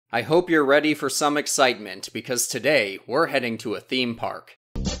I hope you're ready for some excitement, because today we're heading to a theme park.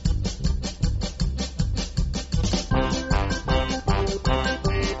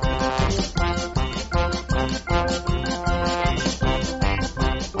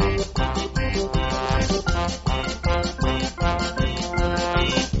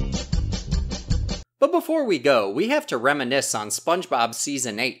 But before we go, we have to reminisce on SpongeBob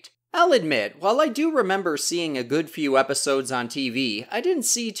Season 8. I'll admit, while I do remember seeing a good few episodes on TV, I didn't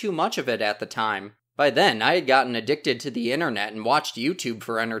see too much of it at the time. By then, I had gotten addicted to the internet and watched YouTube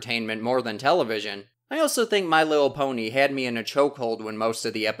for entertainment more than television. I also think My Little Pony had me in a chokehold when most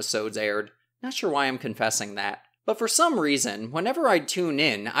of the episodes aired. Not sure why I'm confessing that. But for some reason, whenever I'd tune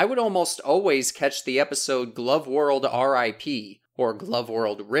in, I would almost always catch the episode Glove World R.I.P., or Glove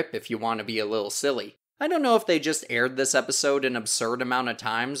World RIP if you want to be a little silly. I don't know if they just aired this episode an absurd amount of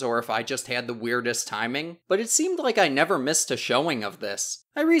times or if I just had the weirdest timing, but it seemed like I never missed a showing of this.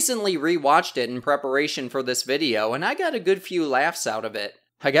 I recently rewatched it in preparation for this video and I got a good few laughs out of it.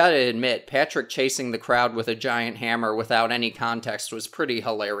 I gotta admit, Patrick chasing the crowd with a giant hammer without any context was pretty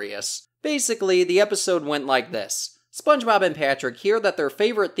hilarious. Basically, the episode went like this. SpongeBob and Patrick hear that their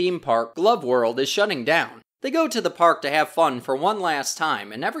favorite theme park, Glove World, is shutting down. They go to the park to have fun for one last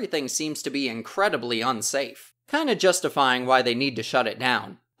time, and everything seems to be incredibly unsafe, kinda justifying why they need to shut it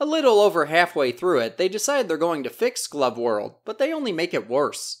down. A little over halfway through it, they decide they're going to fix Glove World, but they only make it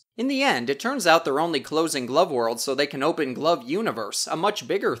worse. In the end, it turns out they're only closing Glove World so they can open Glove Universe, a much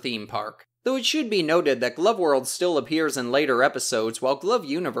bigger theme park. Though it should be noted that Glove World still appears in later episodes, while Glove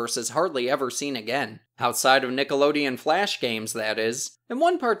Universe is hardly ever seen again. Outside of Nickelodeon Flash games, that is. And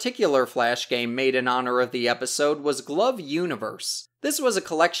one particular Flash game made in honor of the episode was Glove Universe. This was a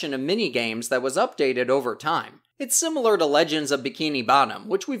collection of minigames that was updated over time. It's similar to Legends of Bikini Bottom,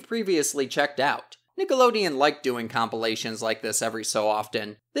 which we've previously checked out. Nickelodeon liked doing compilations like this every so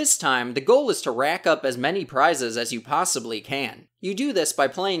often. This time, the goal is to rack up as many prizes as you possibly can. You do this by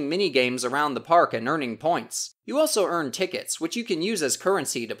playing minigames around the park and earning points. You also earn tickets, which you can use as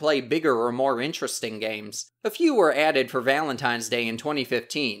currency to play bigger or more interesting games. A few were added for Valentine's Day in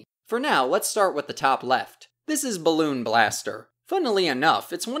 2015. For now, let's start with the top left. This is Balloon Blaster. Funnily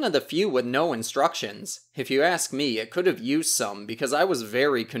enough, it's one of the few with no instructions. If you ask me, it could have used some because I was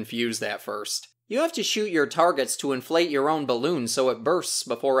very confused at first. You have to shoot your targets to inflate your own balloon so it bursts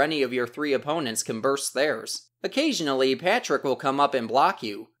before any of your three opponents can burst theirs. Occasionally, Patrick will come up and block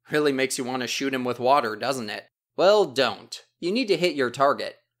you. Really makes you want to shoot him with water, doesn't it? Well, don't. You need to hit your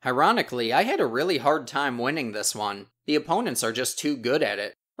target. Ironically, I had a really hard time winning this one. The opponents are just too good at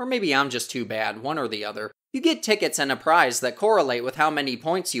it. Or maybe I'm just too bad, one or the other. You get tickets and a prize that correlate with how many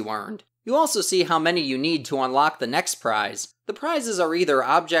points you earned. You also see how many you need to unlock the next prize. The prizes are either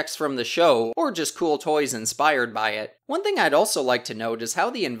objects from the show, or just cool toys inspired by it. One thing I'd also like to note is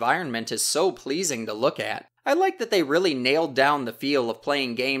how the environment is so pleasing to look at. I like that they really nailed down the feel of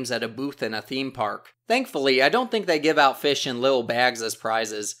playing games at a booth in a theme park. Thankfully, I don't think they give out fish in little bags as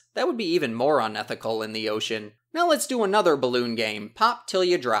prizes. That would be even more unethical in the ocean. Now let's do another balloon game, Pop Till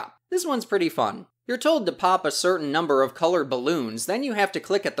You Drop. This one's pretty fun. You're told to pop a certain number of colored balloons, then you have to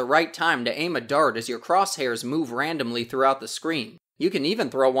click at the right time to aim a dart as your crosshairs move randomly throughout the screen. You can even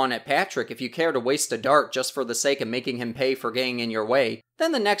throw one at Patrick if you care to waste a dart just for the sake of making him pay for getting in your way.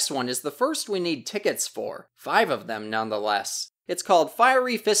 Then the next one is the first we need tickets for. 5 of them nonetheless. It's called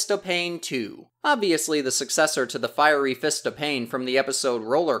Fiery Fist of Pain 2. Obviously the successor to the Fiery Fist of Pain from the episode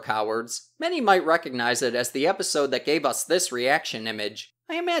Roller Cowards. Many might recognize it as the episode that gave us this reaction image.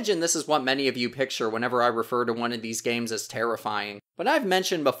 I imagine this is what many of you picture whenever I refer to one of these games as terrifying. But I've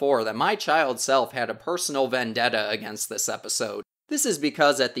mentioned before that my child self had a personal vendetta against this episode. This is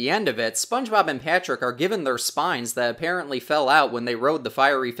because at the end of it, SpongeBob and Patrick are given their spines that apparently fell out when they rode the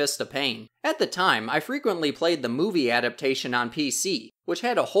Fiery Fist of Pain. At the time, I frequently played the movie adaptation on PC, which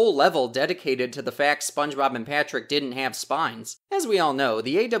had a whole level dedicated to the fact SpongeBob and Patrick didn't have spines. As we all know,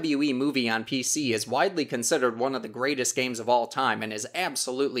 the AWE movie on PC is widely considered one of the greatest games of all time and is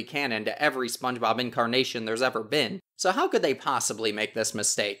absolutely canon to every SpongeBob incarnation there's ever been, so how could they possibly make this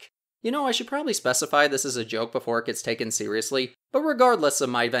mistake? You know, I should probably specify this is a joke before it gets taken seriously, but regardless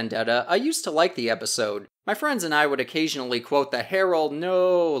of my vendetta, I used to like the episode. My friends and I would occasionally quote the Harold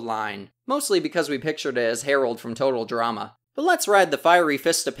no line, mostly because we pictured it as Harold from Total Drama. But let's ride the Fiery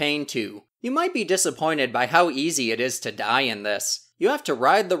Fist of Pain 2. You might be disappointed by how easy it is to die in this. You have to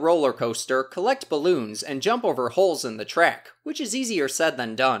ride the roller coaster, collect balloons, and jump over holes in the track, which is easier said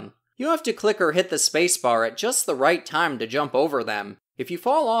than done. You have to click or hit the spacebar at just the right time to jump over them. If you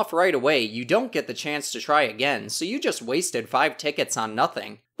fall off right away, you don't get the chance to try again, so you just wasted 5 tickets on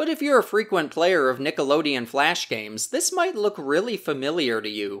nothing. But if you're a frequent player of Nickelodeon Flash games, this might look really familiar to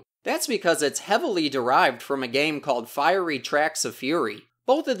you. That's because it's heavily derived from a game called Fiery Tracks of Fury.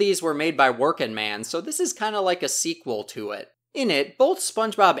 Both of these were made by Workin' Man, so this is kinda like a sequel to it. In it, both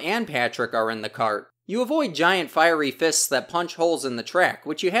SpongeBob and Patrick are in the cart. You avoid giant fiery fists that punch holes in the track,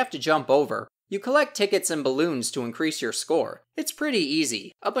 which you have to jump over. You collect tickets and balloons to increase your score. It's pretty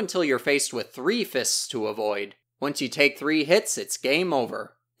easy, up until you're faced with 3 fists to avoid. Once you take 3 hits, it's game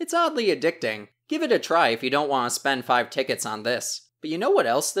over. It's oddly addicting. Give it a try if you don't want to spend 5 tickets on this. But you know what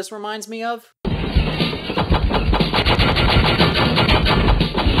else this reminds me of?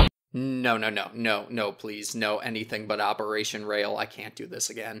 No, please, no, anything but Operation Rail. I can't do this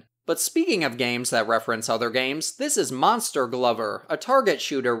again. But speaking of games that reference other games, this is Monster Glover, a target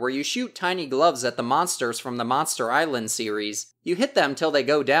shooter where you shoot tiny gloves at the monsters from the Monster Island series. You hit them till they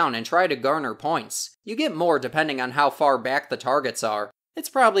go down and try to garner points. You get more depending on how far back the targets are. It's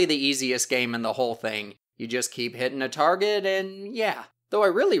probably the easiest game in the whole thing. You just keep hitting a target and yeah. Though I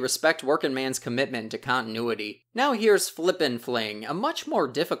really respect Workin' Man's commitment to continuity. Now here's Flippin' Fling, a much more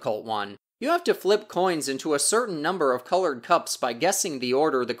difficult one. You have to flip coins into a certain number of colored cups by guessing the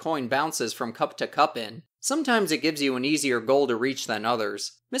order the coin bounces from cup to cup in. Sometimes it gives you an easier goal to reach than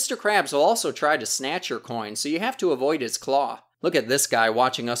others. Mr. Krabs will also try to snatch your coin, so you have to avoid his claw. Look at this guy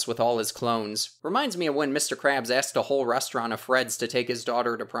watching us with all his clones. Reminds me of when Mr. Krabs asked a whole restaurant of Fred's to take his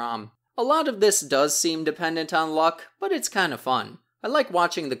daughter to prom. A lot of this does seem dependent on luck, but it's kind of fun. I like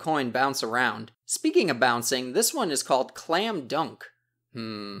watching the coin bounce around. Speaking of bouncing, this one is called Clam Dunk.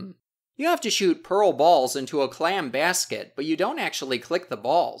 You have to shoot pearl balls into a clam basket, but you don't actually click the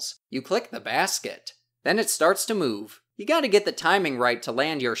balls. You click the basket. Then it starts to move. You gotta get the timing right to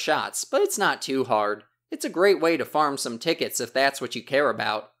land your shots, but it's not too hard. It's a great way to farm some tickets if that's what you care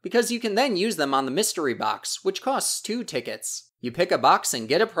about, because you can then use them on the mystery box, which costs 2 tickets. You pick a box and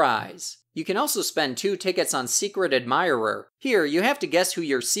get a prize. You can also spend 2 tickets on Secret Admirer. Here, you have to guess who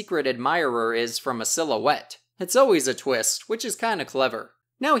your secret admirer is from a silhouette. It's always a twist, which is kinda clever.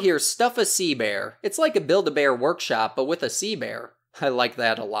 Now here's Stuff a Sea Bear. It's like a Build-A-Bear workshop, but with a sea bear. I like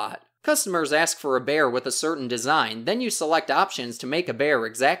that a lot. Customers ask for a bear with a certain design, then you select options to make a bear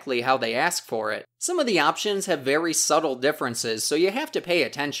exactly how they ask for it. Some of the options have very subtle differences, so you have to pay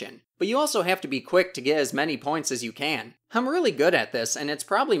attention. But you also have to be quick to get as many points as you can. I'm really good at this, and it's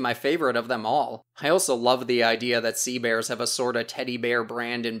probably my favorite of them all. I also love the idea that sea bears have a sorta teddy bear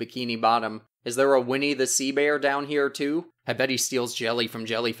brand in Bikini Bottom. Is there a Winnie the Sea Bear down here too? I bet he steals jelly from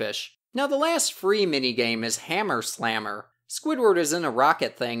jellyfish. Now the last free minigame is Hammer Slammer. Squidward is in a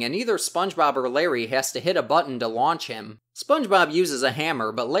rocket thing, and either SpongeBob or Larry has to hit a button to launch him. SpongeBob uses a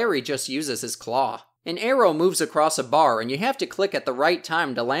hammer, but Larry just uses his claw. An arrow moves across a bar, and you have to click at the right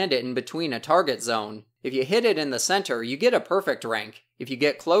time to land it in between a target zone. If you hit it in the center, you get a perfect rank. If you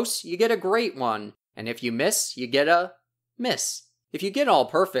get close, you get a great one. And if you miss, you get a miss. If you get all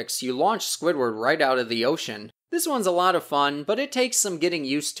perfects, you launch Squidward right out of the ocean. This one's a lot of fun, but it takes some getting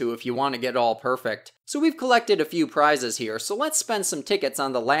used to if you want to get all perfect. So we've collected a few prizes here, so let's spend some tickets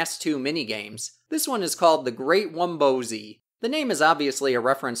on the last 2 minigames. This one is called the Great Wumbozy. The name is obviously a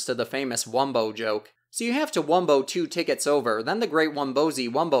reference to the famous Wumbo joke. So you have to Wumbo 2 tickets over, then the Great Wumbozy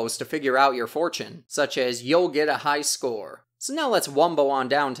Wumbos to figure out your fortune, such as you'll get a high score. So now let's Wumbo on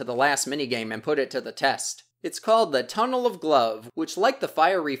down to the last minigame and put it to the test. It's called the Tunnel of Glove, which like the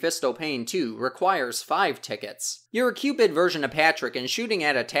Fiery Fistopane 2, requires 5 tickets. You're a Cupid version of Patrick and shooting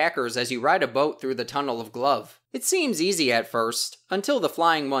at attackers as you ride a boat through the Tunnel of Glove. It seems easy at first, until the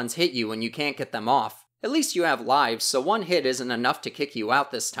flying ones hit you and you can't get them off. At least you have lives, so one hit isn't enough to kick you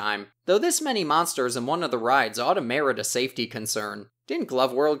out this time. Though this many monsters in one of the rides ought to merit a safety concern. Didn't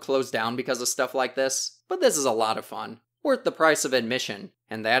Glove World close down because of stuff like this? But this is a lot of fun. Worth the price of admission.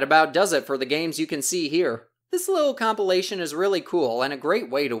 And that about does it for the games you can see here. This little compilation is really cool and a great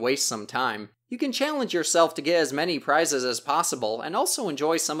way to waste some time. You can challenge yourself to get as many prizes as possible and also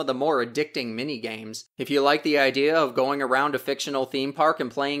enjoy some of the more addicting mini-games. If you like the idea of going around a fictional theme park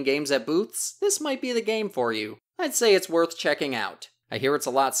and playing games at booths, this might be the game for you. I'd say it's worth checking out. I hear it's a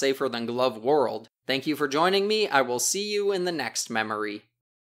lot safer than Glove World. Thank you for joining me. I will see you in the next memory.